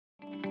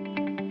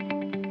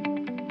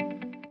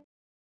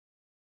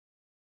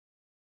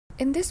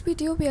In this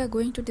video, we are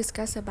going to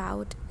discuss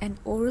about an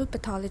oral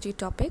pathology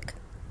topic,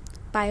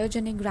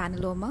 pyogenic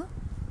granuloma,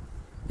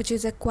 which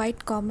is a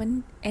quite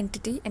common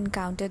entity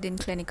encountered in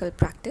clinical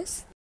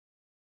practice.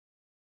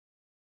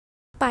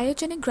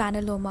 Pyogenic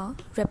granuloma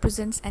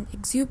represents an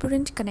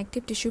exuberant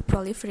connective tissue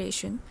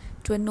proliferation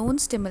to a known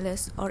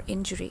stimulus or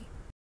injury.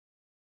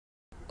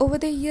 Over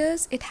the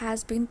years, it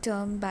has been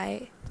termed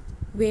by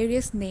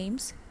various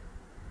names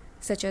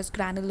such as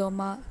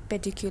granuloma,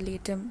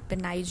 pedunculatum,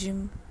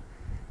 benign,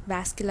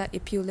 vascular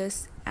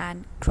epulis,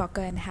 and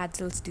Crocker and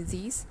Hadzel's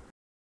disease.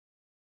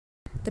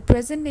 The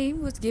present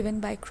name was given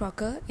by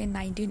Crocker in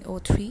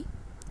 1903.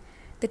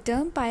 The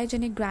term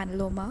pyogenic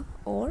granuloma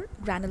or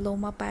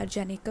granuloma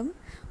pyogenicum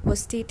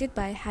was stated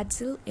by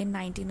Hadzel in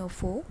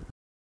 1904.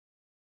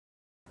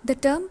 The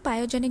term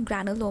pyogenic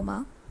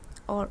granuloma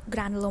or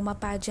granuloma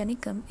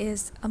pyogenicum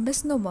is a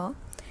misnomer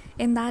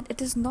in that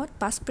it is not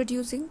pus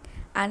producing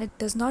and it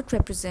does not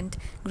represent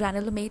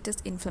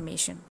granulomatous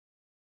inflammation.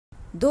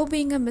 Though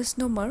being a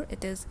misnomer,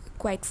 it is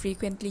quite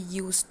frequently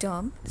used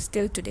term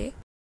still today.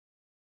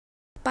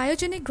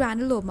 Pyogenic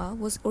granuloma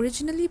was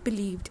originally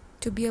believed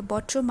to be a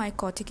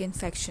botromycotic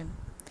infection.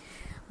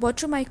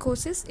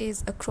 Botromycosis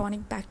is a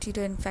chronic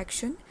bacterial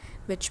infection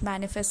which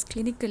manifests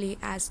clinically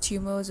as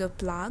tumors or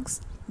plaques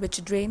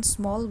which drain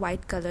small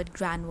white-colored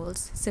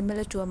granules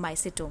similar to a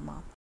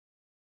mycetoma.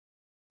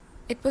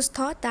 It was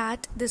thought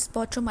that this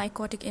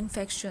botromycotic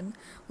infection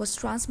was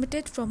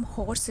transmitted from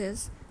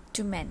horses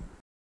to men.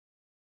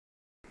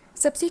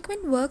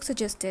 Subsequent work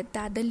suggested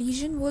that the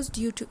lesion was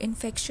due to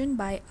infection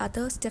by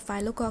other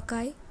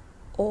staphylococci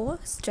or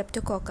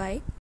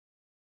streptococci.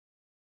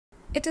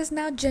 It is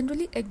now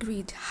generally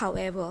agreed,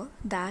 however,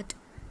 that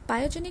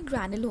pyogenic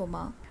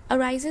granuloma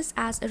arises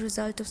as a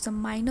result of some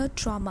minor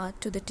trauma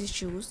to the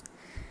tissues,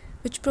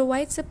 which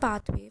provides a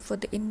pathway for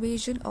the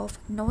invasion of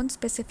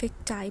non-specific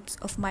types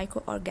of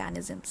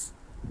microorganisms.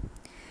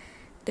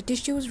 The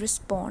tissues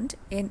respond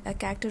in a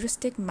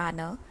characteristic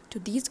manner to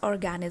these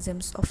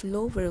organisms of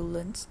low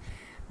virulence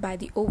by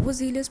the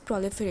overzealous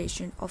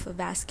proliferation of a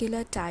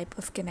vascular type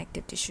of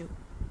connective tissue.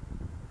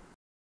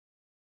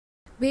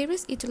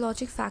 Various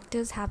etiologic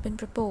factors have been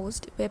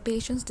proposed where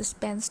patients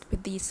dispensed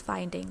with these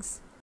findings.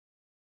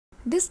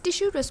 This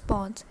tissue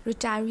response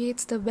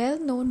reiterates the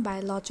well-known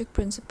biologic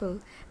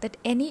principle that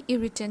any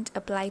irritant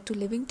applied to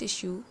living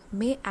tissue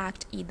may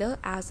act either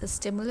as a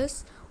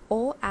stimulus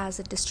or as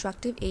a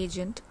destructive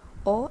agent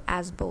or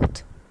as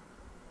both.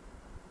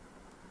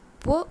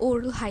 Poor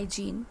oral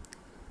hygiene,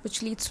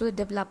 which leads to the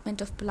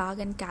development of plaque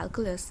and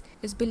calculus,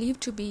 is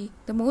believed to be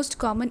the most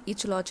common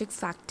etiologic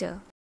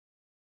factor.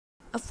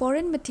 A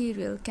foreign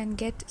material can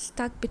get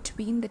stuck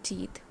between the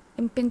teeth,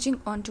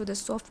 impinging onto the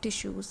soft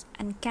tissues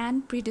and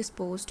can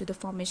predispose to the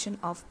formation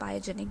of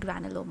pyogenic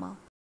granuloma.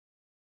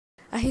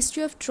 A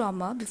history of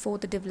trauma before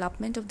the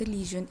development of the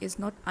lesion is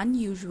not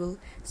unusual,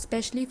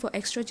 especially for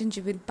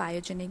extragingival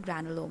pyogenic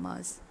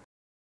granulomas.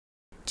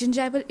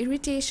 Gingival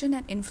irritation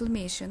and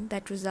inflammation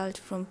that result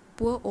from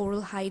poor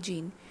oral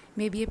hygiene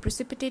may be a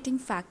precipitating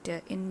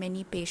factor in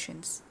many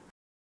patients.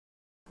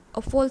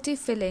 A faulty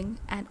filling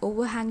and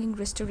overhanging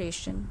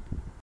restoration,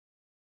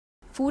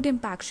 food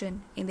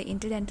impaction in the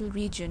interdental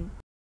region,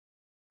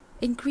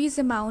 increased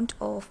amount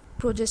of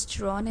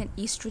progesterone and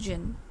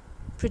estrogen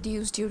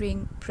produced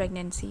during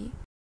pregnancy,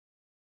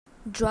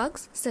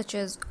 drugs such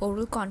as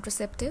oral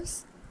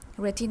contraceptives,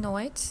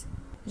 retinoids,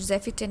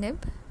 gefitinib,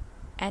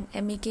 and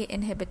MEK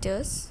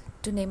inhibitors,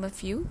 to name a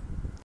few.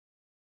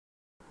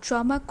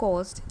 Trauma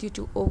caused due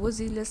to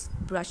overzealous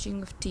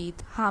brushing of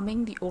teeth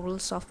harming the oral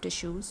soft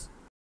tissues.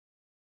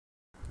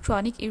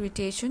 Chronic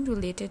irritation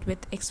related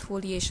with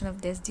exfoliation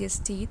of deciduous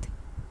teeth.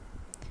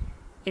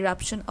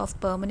 Eruption of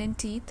permanent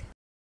teeth.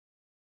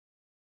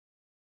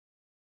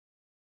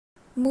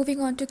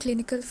 Moving on to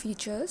clinical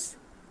features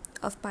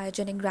of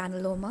pyogenic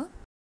granuloma.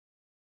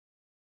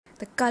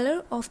 The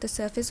color of the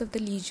surface of the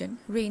lesion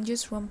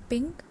ranges from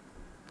pink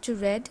to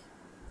red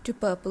to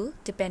purple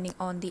depending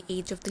on the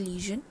age of the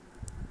lesion.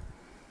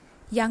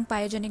 Young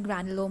pyogenic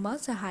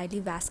granulomas are highly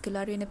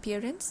vascular in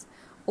appearance.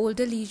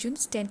 Older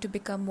lesions tend to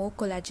become more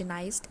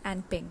collagenized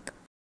and pink.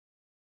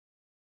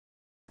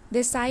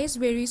 Their size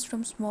varies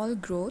from small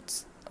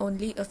growths,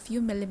 only a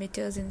few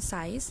millimeters in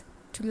size,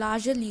 to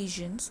larger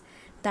lesions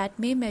that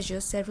may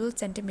measure several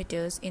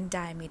centimeters in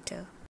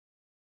diameter.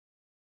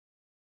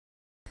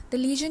 The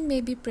lesion may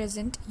be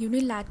present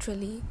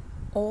unilaterally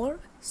or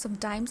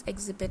sometimes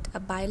exhibit a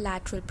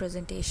bilateral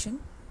presentation.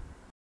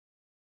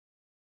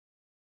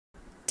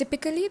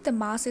 Typically, the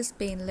mass is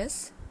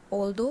painless,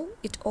 although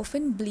it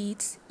often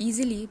bleeds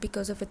easily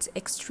because of its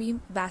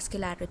extreme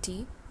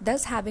vascularity,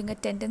 thus having a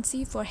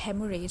tendency for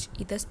hemorrhage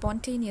either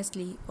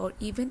spontaneously or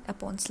even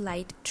upon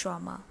slight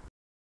trauma.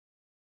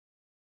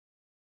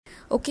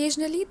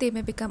 Occasionally, they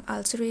may become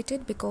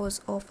ulcerated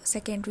because of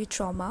secondary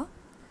trauma.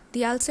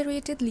 The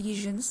ulcerated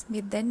lesions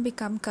may then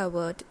become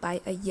covered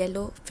by a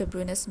yellow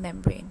fibrinous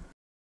membrane.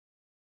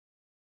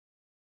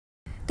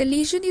 The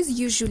lesion is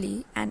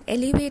usually an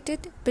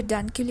elevated,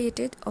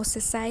 pedunculated or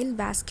sessile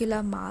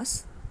vascular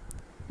mass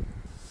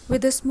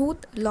with a smooth,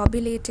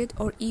 lobulated,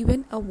 or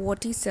even a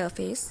warty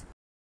surface.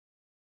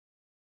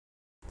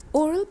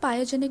 Oral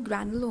pyogenic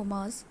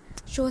granulomas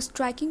show a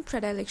striking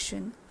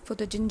predilection for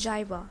the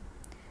gingiva,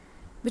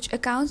 which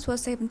accounts for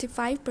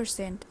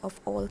 75%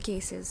 of all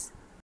cases.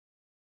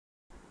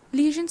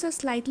 Lesions are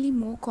slightly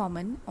more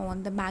common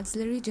on the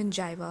maxillary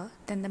gingiva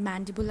than the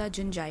mandibular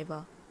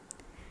gingiva.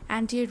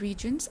 Anterior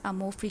regions are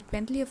more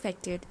frequently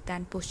affected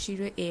than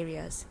posterior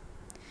areas.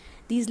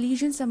 These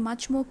lesions are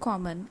much more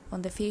common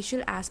on the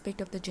facial aspect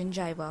of the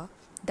gingiva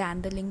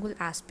than the lingual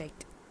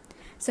aspect.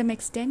 Some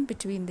extend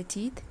between the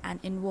teeth and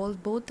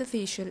involve both the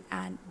facial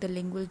and the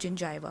lingual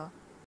gingiva.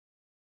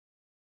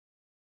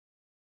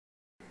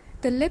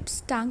 The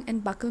lips, tongue,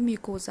 and buccal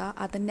mucosa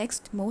are the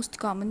next most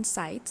common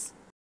sites.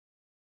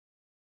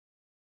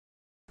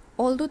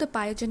 Although the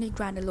pyogenic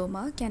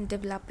granuloma can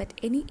develop at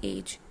any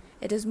age,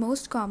 it is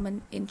most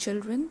common in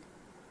children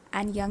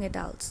and young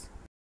adults.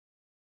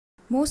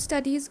 Most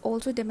studies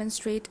also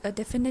demonstrate a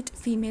definite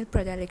female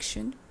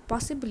predilection,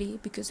 possibly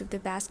because of the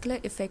vascular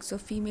effects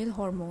of female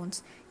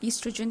hormones,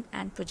 estrogen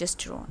and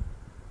progesterone.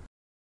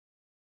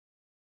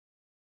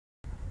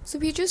 So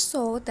we just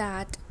saw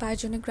that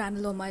pyogenic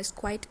granuloma is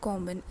quite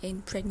common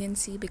in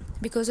pregnancy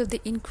because of the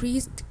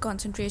increased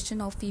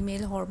concentration of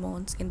female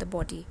hormones in the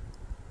body.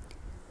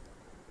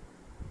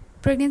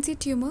 Pregnancy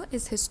tumor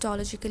is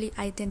histologically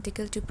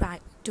identical to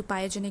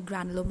pyogenic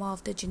granuloma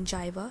of the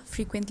gingiva,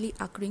 frequently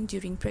occurring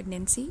during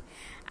pregnancy,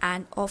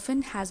 and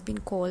often has been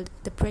called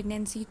the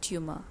pregnancy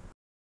tumor.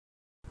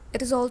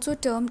 It is also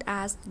termed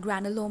as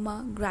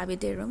granuloma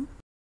gravidarum.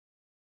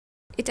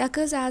 It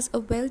occurs as a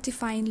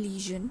well-defined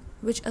lesion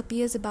which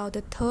appears about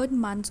the 3rd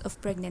month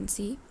of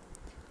pregnancy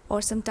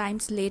or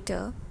sometimes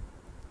later.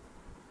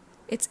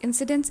 Its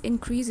incidence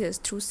increases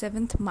through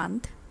 7th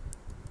month.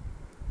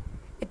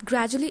 It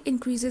gradually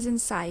increases in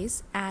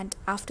size, and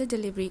after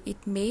delivery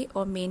it may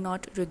or may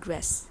not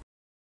regress.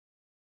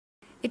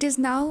 It is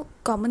now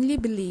commonly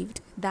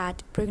believed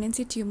that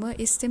pregnancy tumor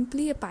is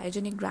simply a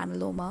pyogenic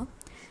granuloma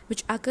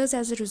which occurs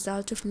as a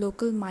result of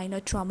local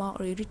minor trauma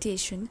or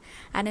irritation,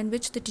 and in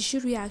which the tissue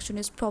reaction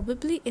is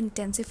probably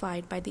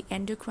intensified by the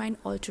endocrine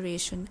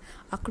alteration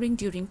occurring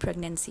during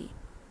pregnancy.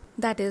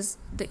 That is,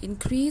 the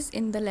increase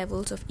in the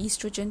levels of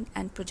estrogen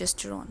and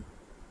progesterone.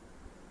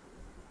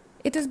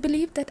 It is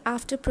believed that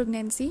after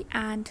pregnancy,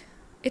 and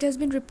it has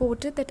been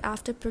reported that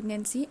after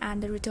pregnancy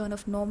and the return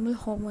of normal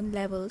hormone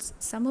levels,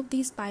 some of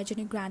these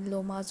pyogenic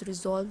granulomas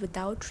resolve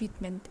without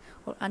treatment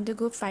or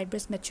undergo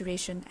fibrous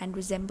maturation and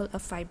resemble a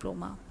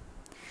fibroma.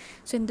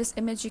 So in this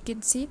image you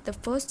can see, the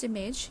first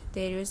image,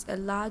 there is a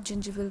large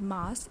gingival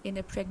mass in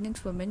a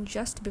pregnant woman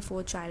just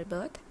before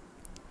childbirth.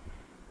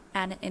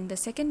 And in the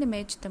second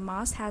image, the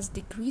mass has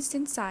decreased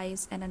in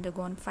size and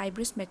undergone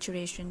fibrous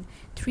maturation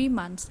 3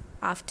 months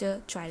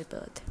after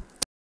childbirth.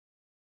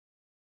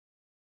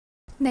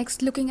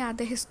 Next, looking at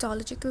the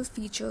histological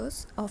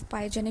features of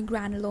pyogenic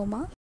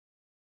granuloma.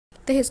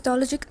 The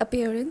histologic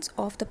appearance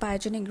of the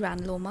pyogenic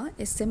granuloma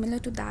is similar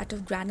to that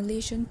of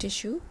granulation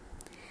tissue,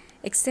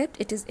 except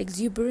it is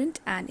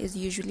exuberant and is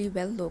usually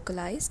well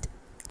localized.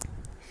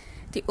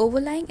 The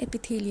overlying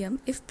epithelium,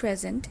 if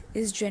present,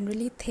 is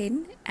generally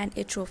thin and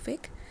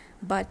atrophic,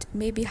 but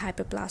may be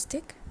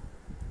hyperplastic.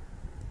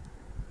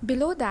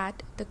 Below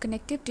that, the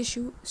connective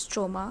tissue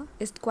stroma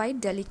is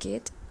quite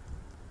delicate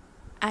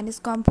and is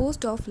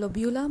composed of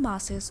lobular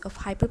masses of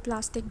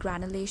hyperplastic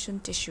granulation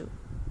tissue.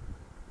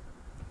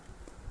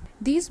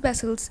 These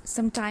vessels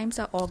sometimes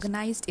are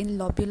organized in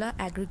lobular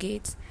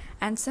aggregates,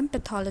 and some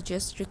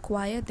pathologists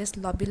require this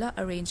lobular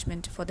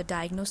arrangement for the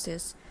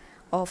diagnosis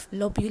of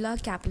lobular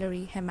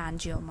capillary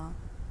hemangioma.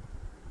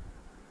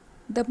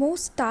 The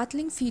most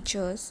startling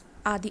features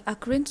are the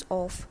occurrence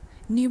of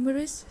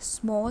numerous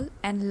small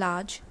and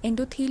large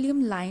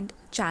endothelium-lined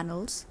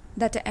channels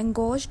that are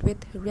engorged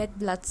with red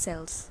blood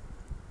cells.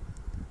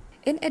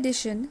 In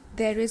addition,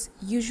 there is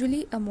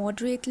usually a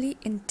moderately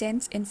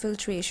intense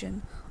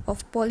infiltration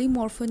of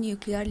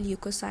polymorphonuclear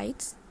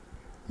leukocytes,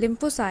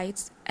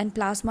 lymphocytes, and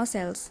plasma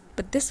cells,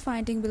 but this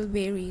finding will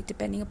vary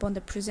depending upon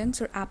the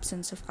presence or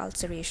absence of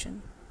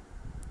ulceration.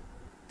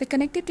 The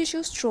connective tissue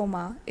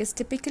stroma is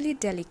typically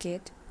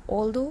delicate,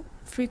 although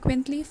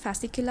frequently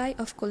fasciculi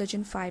of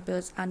collagen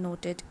fibers are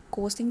noted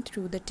coursing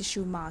through the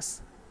tissue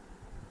mass.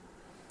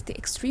 The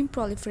extreme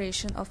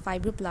proliferation of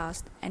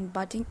fibroblasts and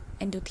budding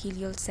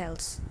endothelial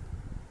cells.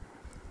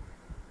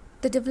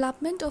 The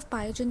development of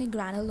pyogenic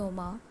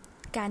granuloma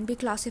can be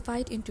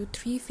classified into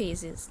 3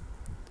 phases.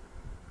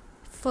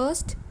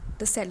 First,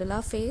 the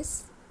cellular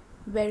phase,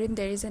 wherein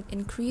there is an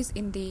increase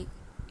in the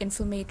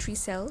inflammatory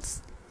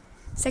cells.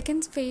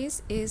 Second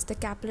phase is the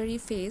capillary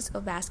phase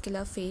or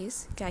vascular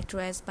phase,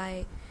 characterized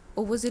by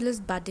overzealous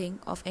budding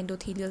of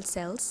endothelial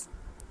cells.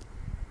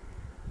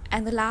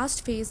 And the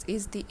last phase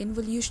is the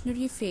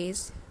involutionary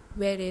phase,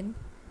 wherein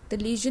the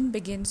lesion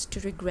begins to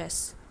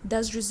regress,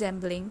 thus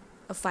resembling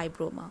a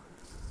fibroma.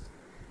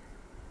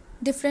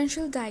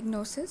 Differential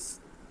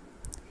diagnosis.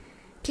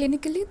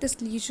 Clinically,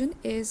 this lesion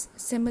is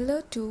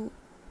similar to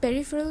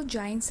peripheral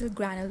giant cell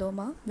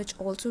granuloma, which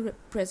also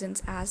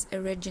presents as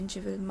a red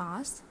gingival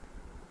mass.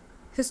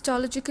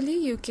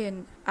 Histologically, you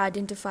can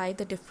identify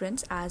the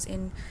difference, as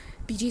in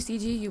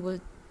PGCG you will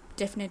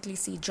definitely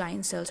see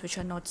giant cells which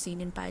are not seen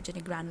in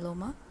pyogenic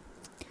granuloma.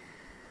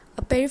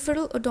 A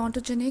peripheral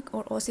odontogenic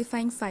or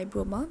ossifying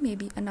fibroma may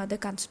be another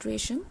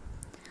consideration,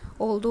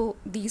 although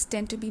these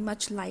tend to be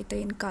much lighter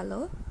in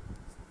color.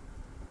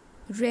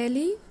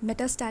 Rarely,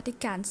 metastatic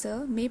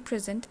cancer may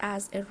present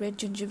as a red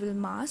gingival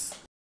mass,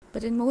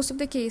 but in most of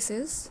the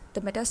cases,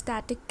 the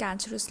metastatic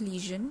cancerous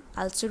lesion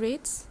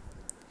ulcerates.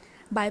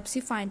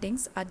 Biopsy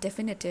findings are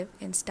definitive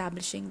in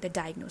establishing the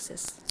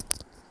diagnosis.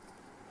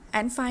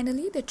 And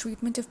finally, the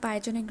treatment of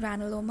pyogenic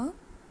granuloma.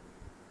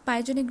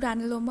 Pyogenic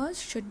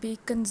granulomas should be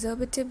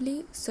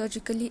conservatively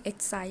surgically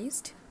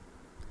excised,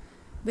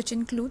 which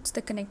includes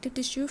the connective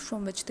tissue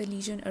from which the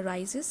lesion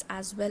arises,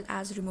 as well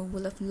as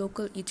removal of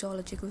local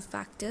etiological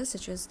factors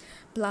such as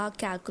plaque,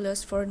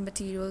 calculus, foreign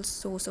materials,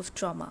 source of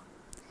trauma.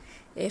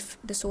 If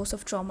the source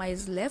of trauma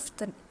is left,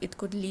 then it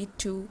could lead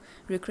to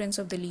recurrence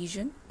of the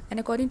lesion. And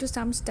according to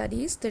some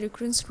studies, the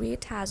recurrence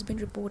rate has been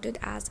reported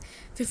as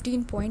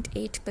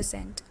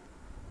 15.8%.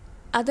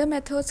 Other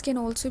methods can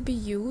also be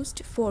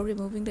used for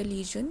removing the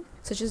lesion,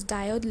 such as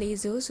diode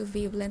lasers of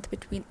wavelength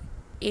between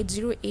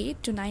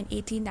 808 to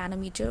 980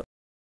 nanometer.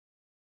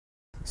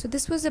 So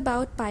this was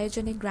about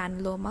pyogenic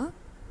granuloma.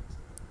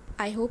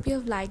 I hope you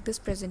have liked this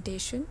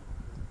presentation.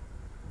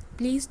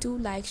 Please do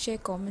like, share,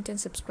 comment and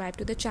subscribe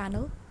to the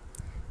channel.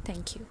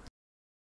 Thank you.